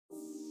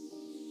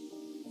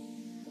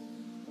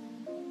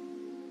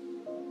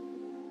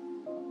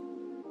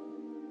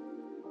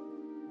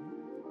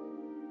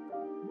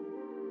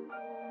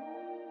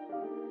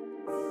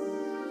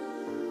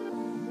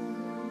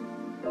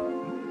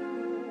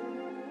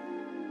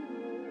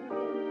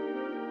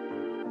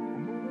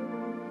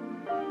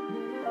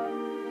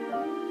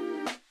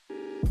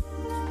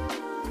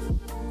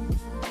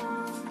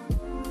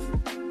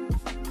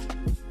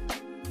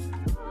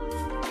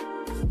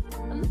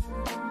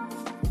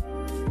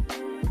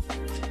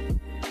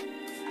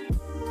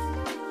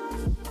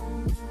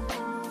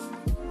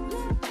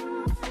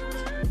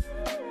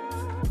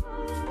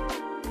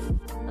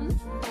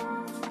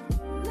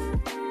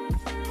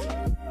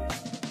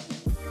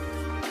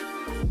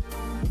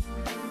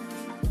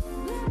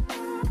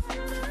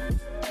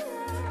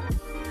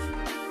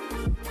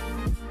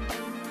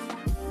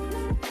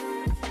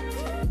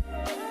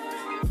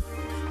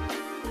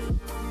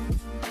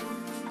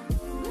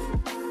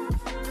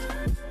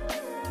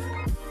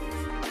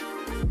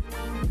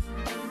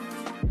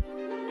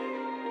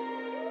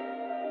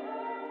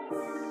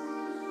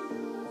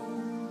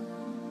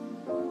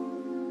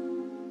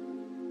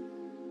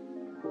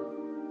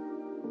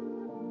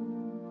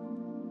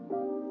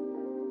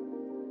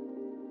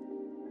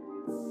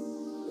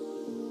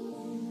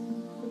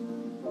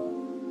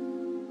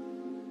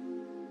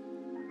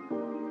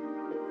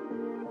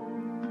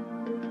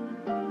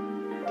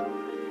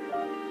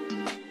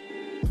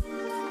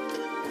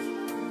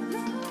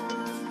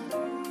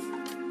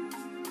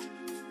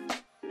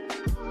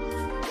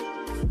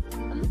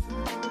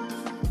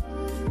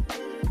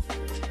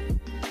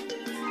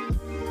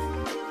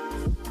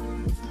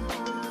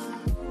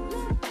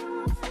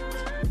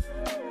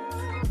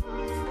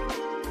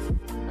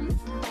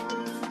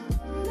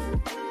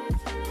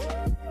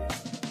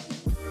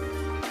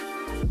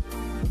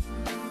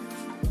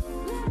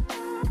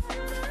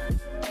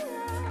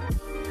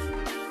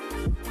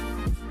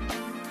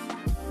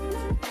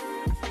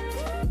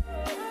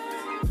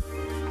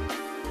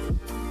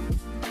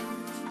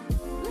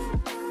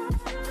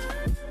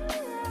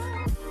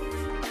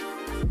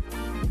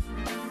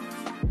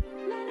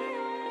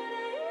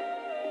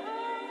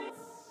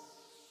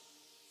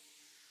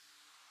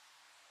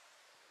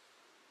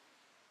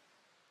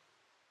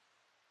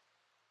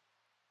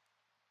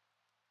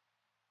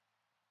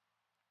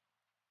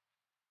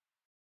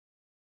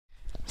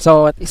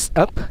So what is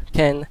up,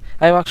 Ken?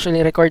 I'm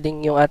actually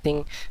recording yung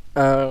ating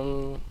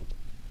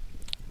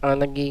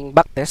naging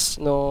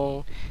backtest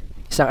nung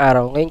isang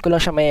araw. Ngayon ko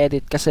lang siya may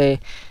edit kasi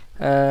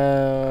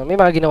may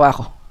mga ginawa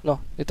ako, no?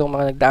 Itong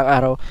mga nagdaang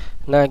araw,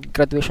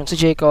 nag-graduation si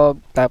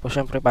Jacob, tapos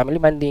syempre family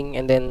bonding,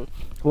 and then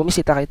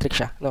bumisita kay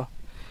Tricia, no?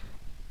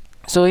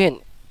 So yun,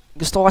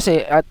 gusto ko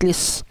kasi at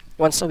least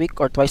once a week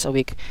or twice a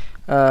week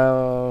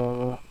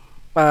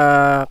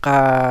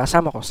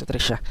kasama ko si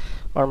Tricia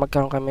or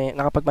magkaroon kami,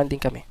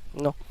 nakapag-banding kami,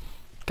 no?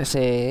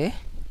 Kasi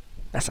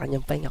nasa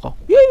kanyang pahinga ko.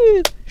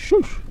 Yay!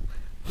 Shush!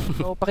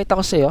 So, pakita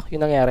ko sa iyo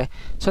yung nangyari.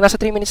 So, nasa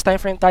 3 minutes time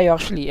frame tayo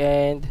actually,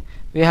 and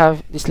we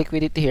have this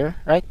liquidity here,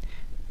 right?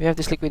 We have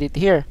this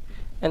liquidity here,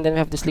 and then we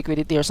have this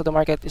liquidity here. So, the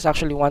market is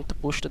actually want to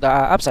push to the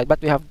upside,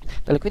 but we have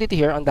the liquidity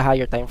here on the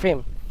higher time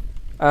frame.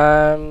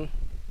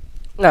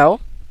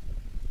 Now,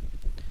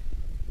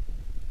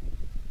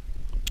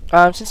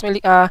 since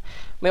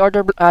may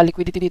order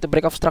liquidity dito,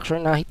 break of structure,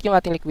 na hit yung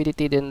ating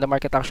liquidity, then the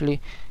market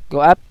actually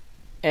go up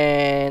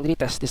and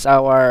retest this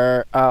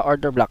our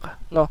order block,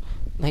 no?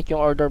 Nahit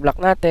yung order block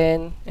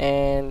natin,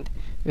 and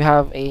we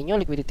have a new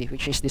liquidity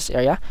which is this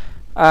area.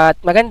 At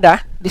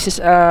maganda, this is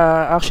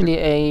actually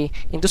a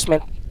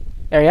inducement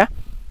area.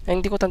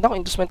 Hindi ko tanda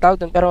kung inducement tawag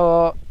dun,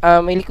 pero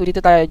may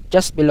liquidity tayo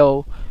just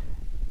below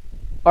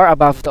or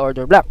above the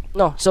order block,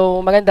 no?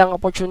 So magandang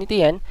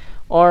opportunity yan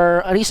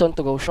or a reason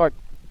to go short.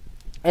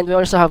 And we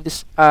also have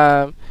this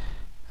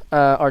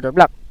order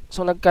block.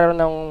 So nagkaroon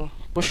ng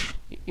push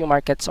yung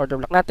market's order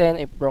block natin,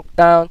 it broke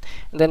down,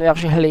 and then we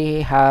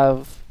actually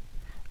have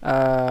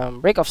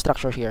break of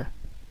structure here.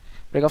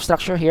 Break of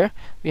structure here.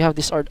 We have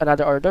this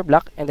another order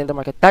block, and then the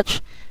market touch.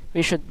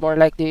 We should more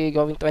likely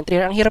going to entry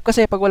here. Ang hirap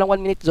kasi pag walang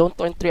 1 minute zone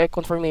to entry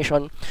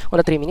confirmation on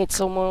the 3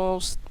 minutes. So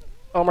most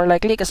or more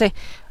likely kasi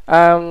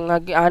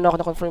nag-ano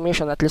ako ng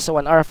confirmation at least sa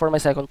 1 hour for my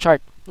second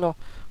chart. No.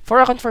 For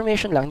a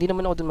confirmation lang, hindi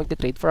naman ako dun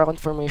magte-trade, for a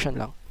confirmation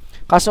lang.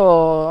 Kaso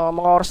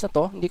mga oras na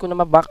to, hindi ko na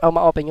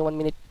ma-open yung 1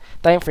 minute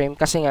time frame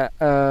kasi nga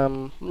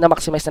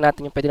na-maximize na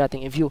natin yung pwede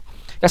nating i-view.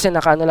 Kasi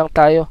nakaano lang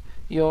tayo,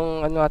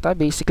 yung ano ata,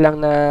 basic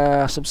lang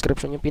na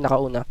subscription yung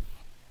pinakauna.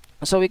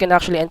 So we can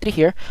actually entry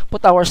here,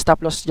 put our stop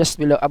loss just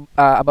below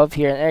above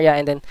here an area,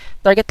 and then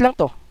target lang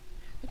to.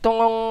 Itong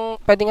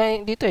pwede nga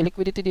dito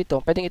liquidity dito,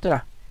 pwedeng ito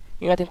na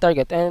yung ating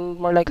target, and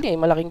more likely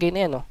malaking gain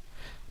na yan, no?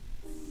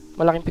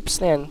 Malaking pips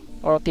na yan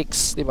or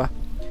ticks, di ba?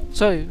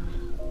 So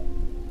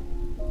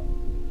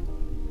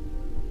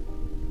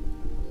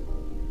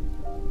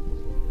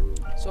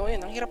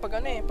yun, ang hirap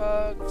pag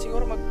pag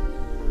siguro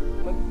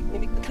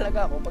mag-mimic na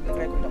talaga ako pag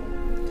nag-record ako.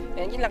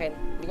 And yun lang,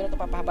 hindi ko na ito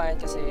papahabaan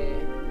kasi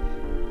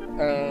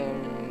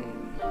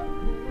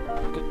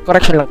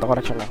correction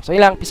lang. So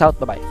yun lang, peace out,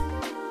 bye-bye.